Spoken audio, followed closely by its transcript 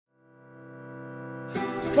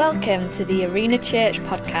Welcome to the Arena Church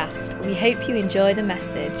podcast. We hope you enjoy the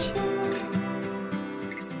message.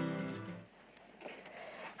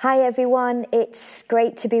 Hi everyone, it's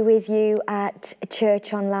great to be with you at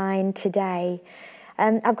Church Online today.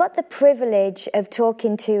 I've got the privilege of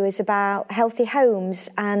talking to us about healthy homes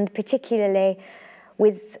and particularly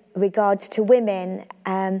with regards to women.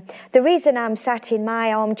 The reason I'm sat in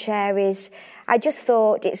my armchair is I just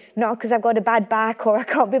thought it's not because I've got a bad back or I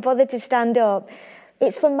can't be bothered to stand up.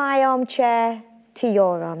 It's from my armchair to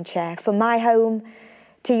your armchair, from my home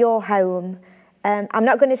to your home. I'm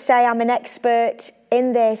not going to say I'm an expert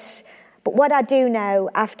in this, but what I do know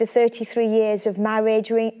after 33 years of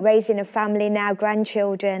marriage, raising a family, now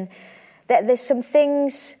grandchildren, that there's some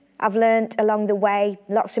things I've learnt along the way,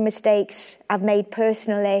 lots of mistakes I've made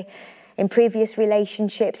personally in previous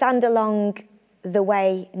relationships and along the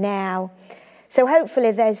way now. So hopefully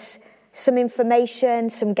there's some information,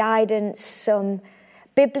 some guidance, some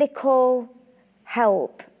biblical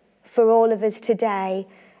help for all of us today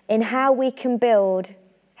in how we can build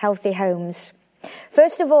healthy homes.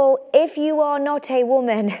 First of all, if you are not a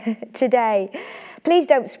woman today, please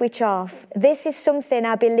don't switch off. This is something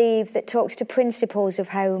I believe that talks to principles of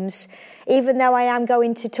homes. Even though I am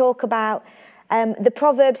going to talk about the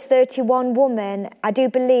Proverbs 31 woman, I do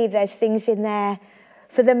believe there's things in there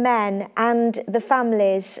for the men and the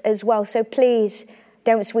families as well. So please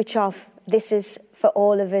don't switch off. This is for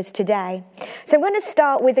all of us today. So I'm going to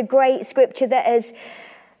start with a great scripture that has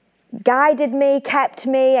guided me, kept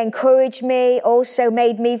me, encouraged me, also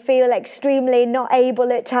made me feel extremely not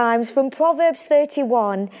able at times, from Proverbs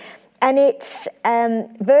 31, and it's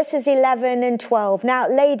verses 11 and 12. Now,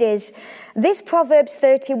 ladies, this Proverbs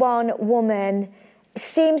 31 woman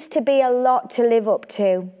seems to be a lot to live up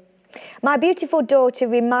to. My beautiful daughter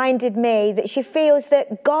reminded me that she feels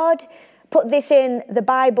that God put this in the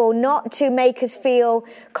Bible not to make us feel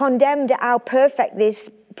condemned at how perfect this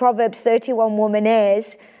Proverbs 31 woman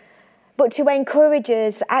is, but to encourage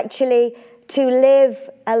us actually to live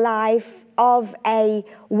a life of a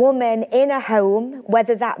woman in a home,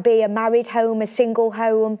 whether that be a married home, a single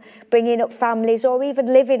home, bringing up families, or even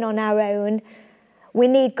living on our own. We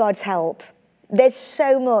need God's help. There's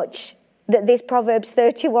so much that this Proverbs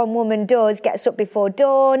 31 woman does. Gets up before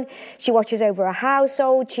dawn, she watches over her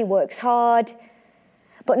household, she works hard.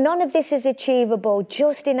 But none of this is achievable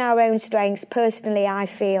just in our own strength, personally, I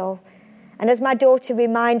feel. And as my daughter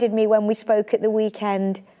reminded me when we spoke at the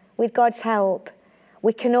weekend, with God's help,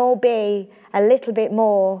 we can all be a little bit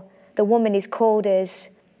more the woman He's called us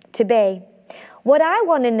to be. What I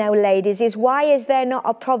want to know, ladies, is why is there not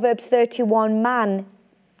a Proverbs 31 man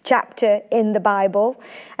chapter in the Bible?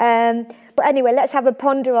 But anyway, let's have a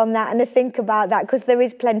ponder on that and a think about that, because there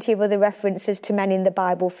is plenty of other references to men in the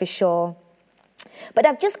Bible for sure. But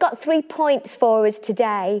I've just got 3 points for us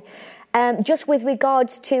today, just with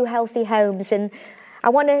regards to healthy homes. And I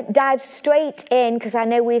want to dive straight in because I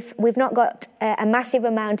know we've not got a massive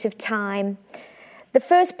amount of time. The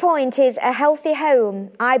first point is a healthy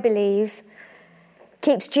home, I believe,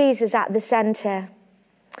 keeps Jesus at the centre.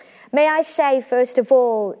 May I say, first of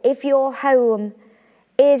all, if your home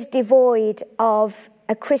is devoid of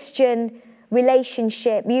a Christian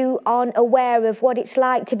relationship, you aren't aware of what it's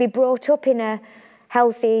like to be brought up in a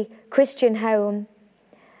healthy Christian home,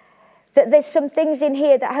 that there's some things in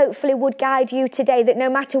here that hopefully would guide you today, that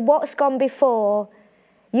no matter what's gone before,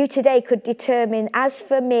 you today could determine, as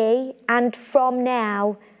for me, and from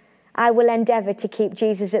now, I will endeavour to keep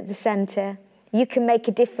Jesus at the centre. You can make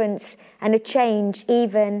a difference and a change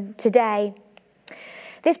even today.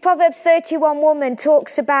 This Proverbs 31 woman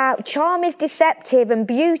talks about charm is deceptive and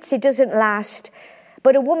beauty doesn't last,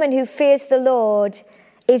 but a woman who fears the Lord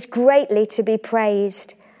is greatly to be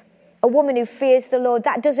praised. A woman who fears the Lord,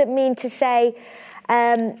 that doesn't mean to say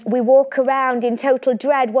we walk around in total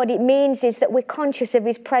dread. What it means is that we're conscious of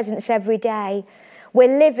His presence every day.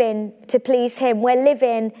 We're living to please Him. We're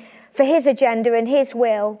living for His agenda and His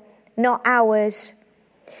will, not ours.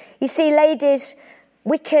 You see, ladies,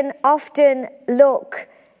 we can often look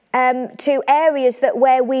to areas that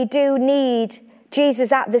where we do need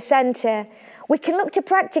Jesus at the centre. We can look to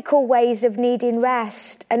practical ways of needing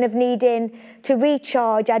rest and of needing to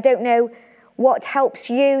recharge. I don't know what helps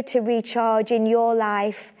you to recharge in your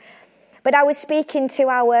life, but I was speaking to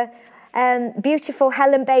our beautiful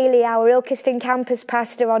Helen Bailey, our Ilkeston campus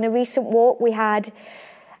pastor, on a recent walk we had,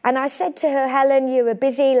 and I said to her, Helen, you're a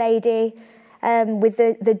busy lady with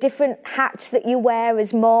the different hats that you wear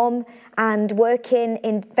as mom and working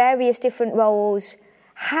in various different roles.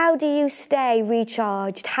 How do you stay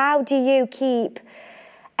recharged? How do you keep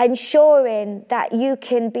ensuring that you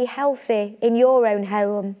can be healthy in your own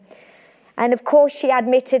home? And of course she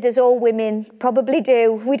admitted, as all women probably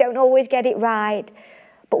do, we don't always get it right.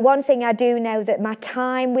 But one thing I do know, that my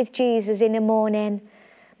time with Jesus in the morning,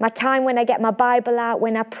 my time when I get my Bible out,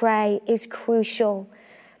 when I pray, is crucial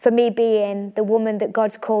for me being the woman that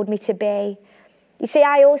God's called me to be. You see,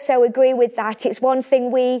 I also agree with that. It's one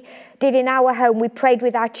thing we did in our home. We prayed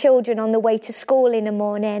with our children on the way to school in the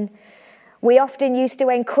morning. We often used to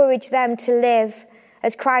encourage them to live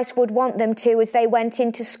as Christ would want them to as they went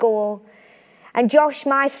into school. And Josh,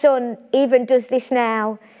 my son, even does this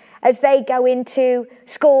now. As they go into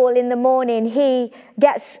school in the morning, he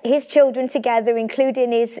gets his children together,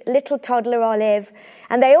 including his little toddler Olive,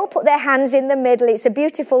 and they all put their hands in the middle. It's a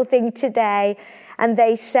beautiful thing today. And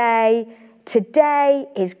they say, today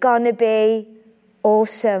is going to be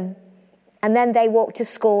awesome. And then they walk to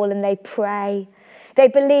school and they pray. They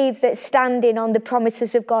believe that standing on the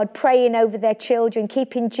promises of God, praying over their children,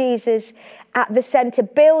 keeping Jesus at the centre,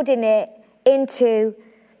 building it into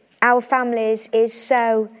our families is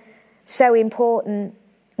so important.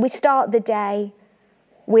 We start the day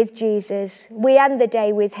with Jesus. We end the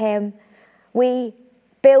day with him. We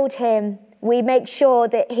build him. We make sure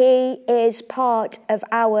that he is part of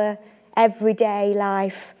our everyday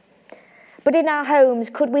life. But in our homes,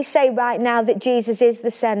 could we say right now that Jesus is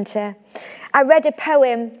the centre? I read a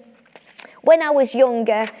poem when I was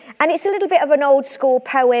younger, and it's a little bit of an old school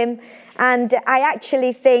poem, and I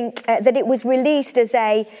actually think that it was released as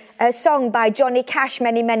a song by Johnny Cash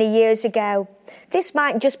many, many years ago. This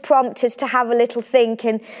might just prompt us to have a little think,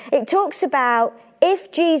 and it talks about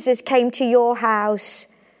if Jesus came to your house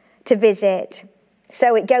to visit.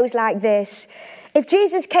 So it goes like this. If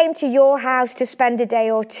Jesus came to your house to spend a day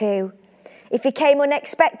or two, if he came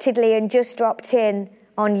unexpectedly and just dropped in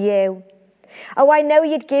on you, oh, I know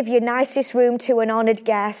you'd give your nicest room to an honoured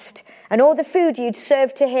guest, and all the food you'd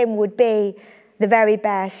serve to him would be the very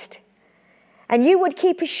best. And you would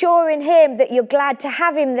keep assuring him that you're glad to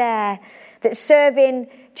have him there, that serving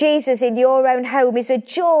Jesus in your own home is a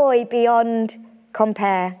joy beyond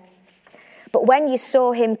compare. But when you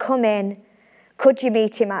saw him come in, could you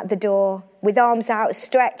meet him at the door with arms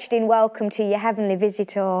outstretched in welcome to your heavenly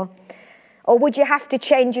visitor? Or would you have to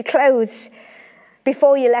change your clothes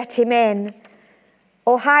before you let him in?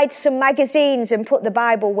 Or hide some magazines and put the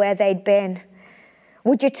Bible where they'd been?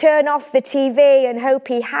 Would you turn off the TV and hope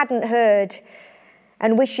he hadn't heard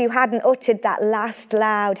and wish you hadn't uttered that last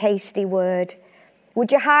loud, hasty word?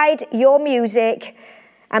 Would you hide your music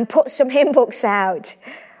and put some hymn books out?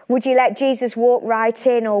 Would you let Jesus walk right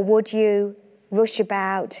in, or would you rush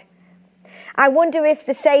about? I wonder if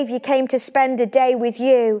the Saviour came to spend a day with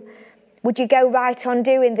you, would you go right on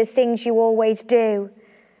doing the things you always do?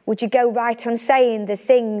 Would you go right on saying the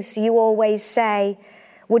things you always say?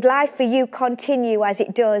 Would life for you continue as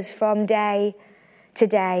it does from day to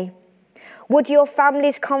day? Would your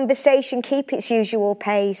family's conversation keep its usual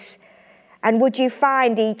pace? And would you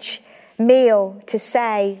find each meal to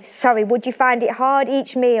say, would you find it hard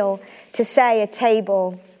each meal to say a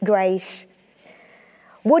table grace?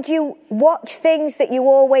 Would you watch things that you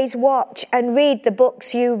always watch and read the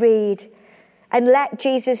books you read? And let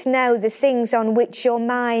Jesus know the things on which your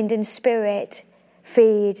mind and spirit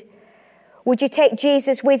feed? Would you take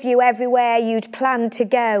Jesus with you everywhere you'd planned to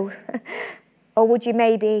go? Or would you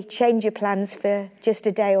maybe change your plans for just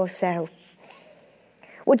a day or so?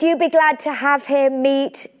 Would you be glad to have him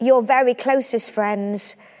meet your very closest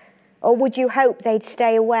friends? Or would you hope they'd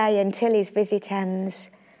stay away until his visit ends?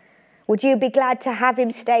 Would you be glad to have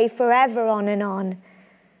him stay forever on and on?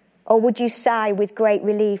 Or would you sigh with great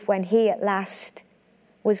relief when he at last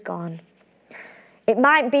was gone? It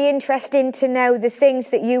might be interesting to know the things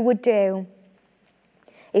that you would do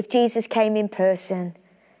if Jesus came in person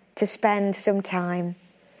to spend some time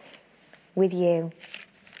with you.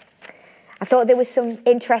 I thought there were some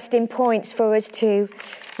interesting points for us to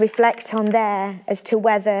reflect on there as to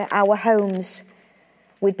whether our homes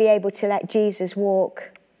would be able to let Jesus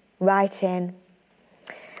walk right in.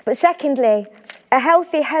 But secondly, a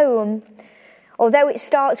healthy home, although it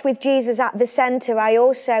starts with Jesus at the centre, I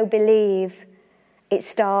also believe it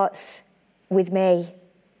starts with me.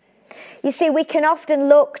 You see, we can often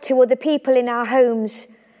look to other people in our homes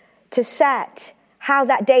to set how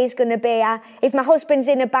that day's going to be. If my husband's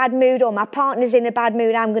in a bad mood or my partner's in a bad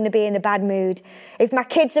mood, I'm going to be in a bad mood. If my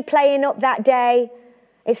kids are playing up that day,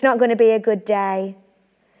 it's not going to be a good day.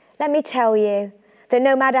 Let me tell you that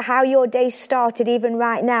no matter how your day started, even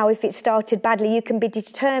right now, if it started badly, you can be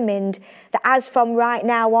determined that as from right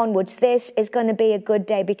now onwards, this is going to be a good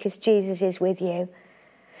day because Jesus is with you.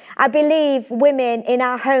 I believe women in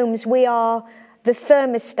our homes, we are the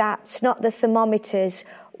thermostats, not the thermometers.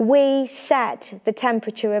 we set the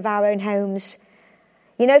temperature of our own homes.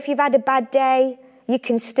 You know, if you've had a bad day, you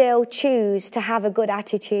can still choose to have a good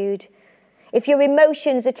attitude. If your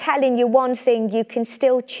emotions are telling you one thing, you can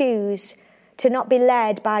still choose to not be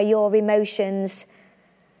led by your emotions.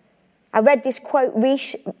 I read this quote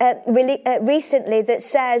recently that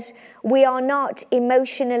says, we are not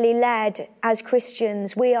emotionally led as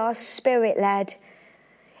Christians, we are spirit-led.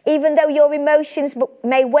 Even though your emotions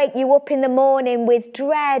may wake you up in the morning with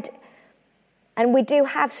dread, and we do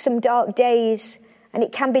have some dark days, and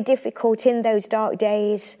it can be difficult in those dark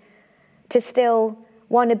days to still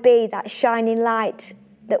want to be that shining light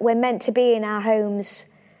that we're meant to be in our homes.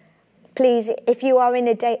 Please, if you are in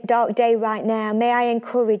a dark day right now, may I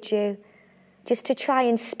encourage you just to try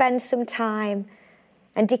and spend some time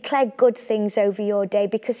and declare good things over your day,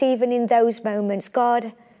 because even in those moments,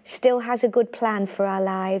 God still has a good plan for our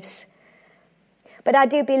lives. But I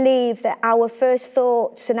do believe that our first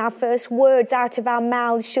thoughts and our first words out of our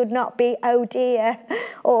mouths should not be, oh dear,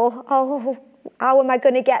 or oh, how am I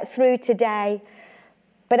going to get through today?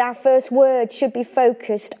 But our first word should be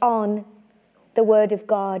focused on the word of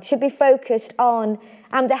God, should be focused on,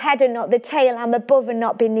 I'm the head and not the tail, I'm above and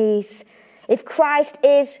not beneath. If Christ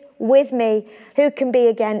is with me, who can be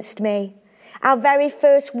against me? Our very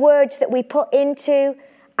first words that we put into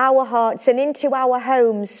our hearts and into our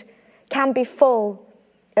homes can be full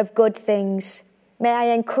of good things. May I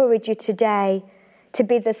encourage you today to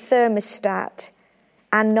be the thermostat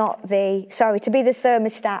and not the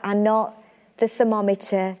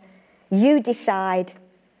thermometer. You decide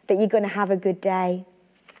that you're going to have a good day.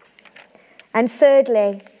 And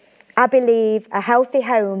thirdly, I believe a healthy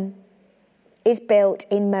home is built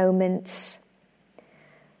in moments.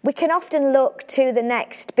 We can often look to the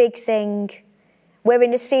next big thing. We're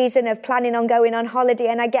in a season of planning on going on holiday,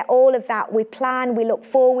 and I get all of that. We plan, we look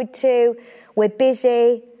forward to, we're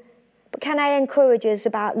busy. But can I encourage us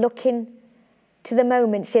about looking to the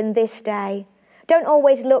moments in this day? Don't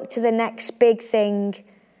always look to the next big thing.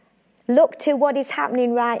 Look to what is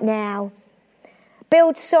happening right now.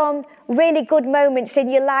 Build some really good moments in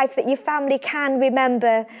your life that your family can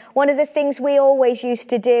remember. One of the things we always used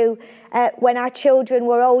to do when our children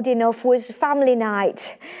were old enough was family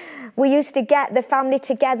night. We used to get the family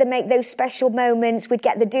together, make those special moments. We'd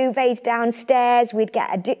get the duvets downstairs. We'd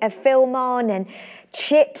get a film on and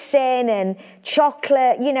chips in and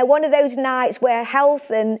chocolate. You know, one of those nights where health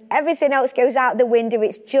and everything else goes out the window.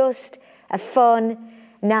 It's just a fun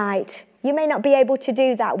night. You may not be able to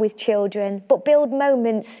do that with children, but build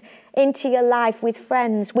moments into your life with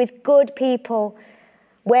friends, with good people,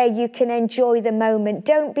 where you can enjoy the moment.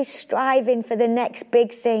 Don't be striving for the next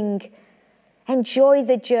big thing. Enjoy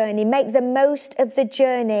the journey. Make the most of the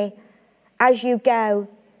journey as you go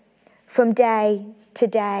from day to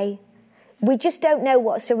day. We just don't know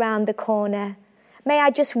what's around the corner. May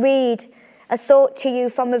I just read a thought to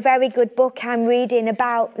you from a very good book I'm reading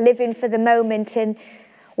about living for the moment and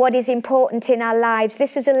what is important in our lives.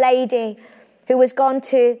 This is a lady who has gone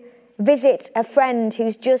to visit a friend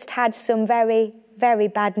who's just had some very, very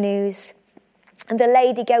bad news. And the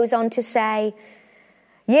lady goes on to say,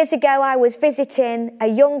 years ago I was visiting a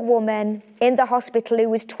young woman in the hospital who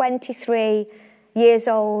was 23 years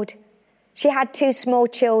old. She had 2 small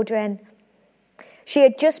children. She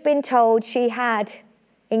had just been told she had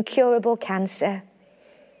incurable cancer.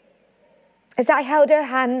 As I held her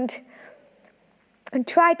hand and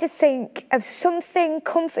tried to think of something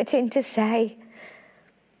comforting to say,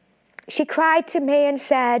 she cried to me and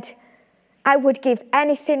said, I would give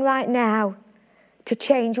anything right now to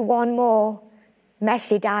change one more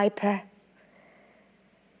messy diaper.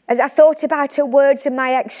 As I thought about her words and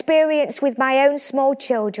my experience with my own small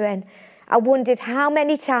children, I wondered how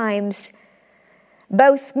many times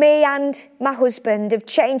both me and my husband have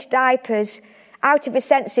changed diapers out of a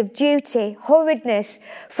sense of duty, hurriedness,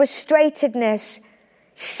 frustratedness,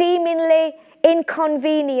 seemingly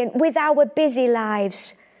inconvenient with our busy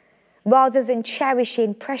lives, rather than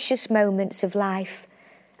cherishing precious moments of life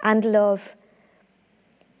and love.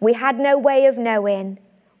 We had no way of knowing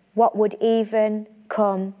what would even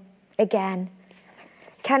come again.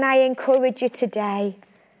 Can I encourage you today?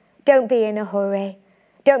 Don't be in a hurry.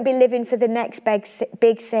 Don't be living for the next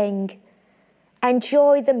big thing.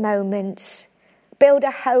 Enjoy the moments. Build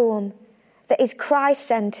a home that is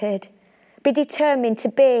Christ-centered. Be determined to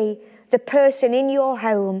be the person in your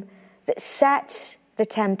home that sets the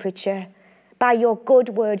temperature by your good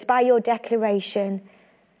words, by your declaration.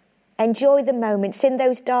 Enjoy the moments in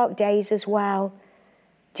those dark days as well.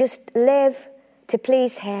 Just live to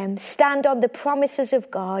please Him. Stand on the promises of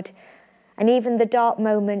God, and even the dark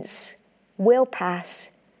moments will pass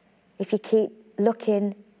if you keep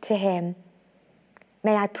looking to him.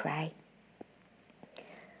 May I pray.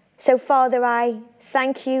 So, Father, I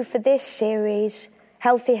thank you for this series,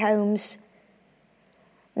 Healthy Homes.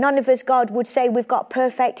 None of us, God, would say we've got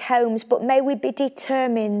perfect homes, but may we be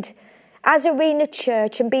determined as Arena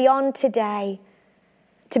Church and beyond today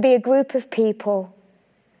to be a group of people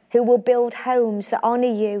who will build homes that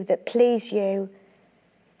honour you, that please you,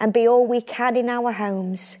 and be all we can in our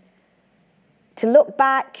homes. To look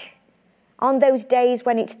back on those days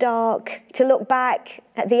when it's dark, to look back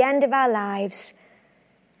at the end of our lives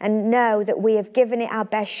and know that we have given it our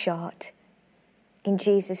best shot. In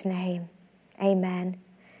Jesus' name, amen.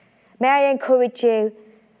 May I encourage you,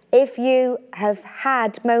 if you have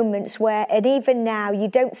had moments where, and even now, you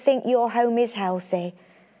don't think your home is healthy,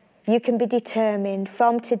 you can be determined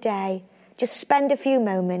from today, just spend a few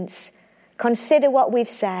moments, consider what we've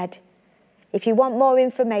said. If you want more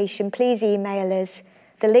information, please email us.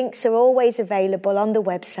 The links are always available on the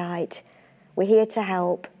website. We're here to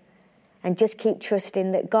help. And just keep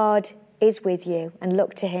trusting that God is with you and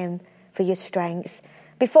look to him for your strength.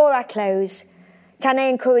 Before I close, can I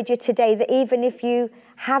encourage you today that even if you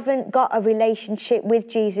haven't got a relationship with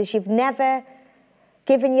Jesus, you've never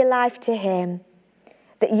given your life to him,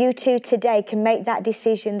 that you too today can make that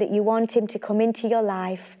decision that you want him to come into your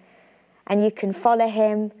life and you can follow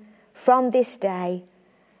him from this day.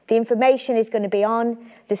 The information is going to be on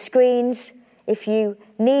the screens if you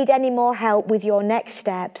need any more help with your next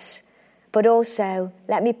steps. But also,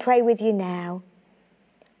 let me pray with you now.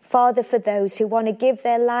 Father, for those who want to give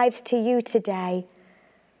their lives to you today,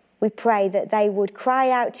 we pray that they would cry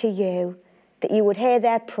out to you, that you would hear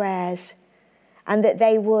their prayers, and that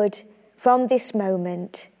they would, from this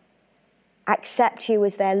moment, accept you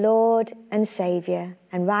as their Lord and Saviour.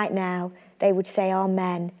 And right now, they would say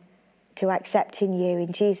amen to accepting you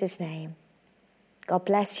in Jesus' name. God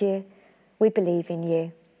bless you. We believe in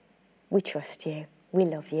you. We trust you. We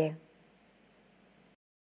love you.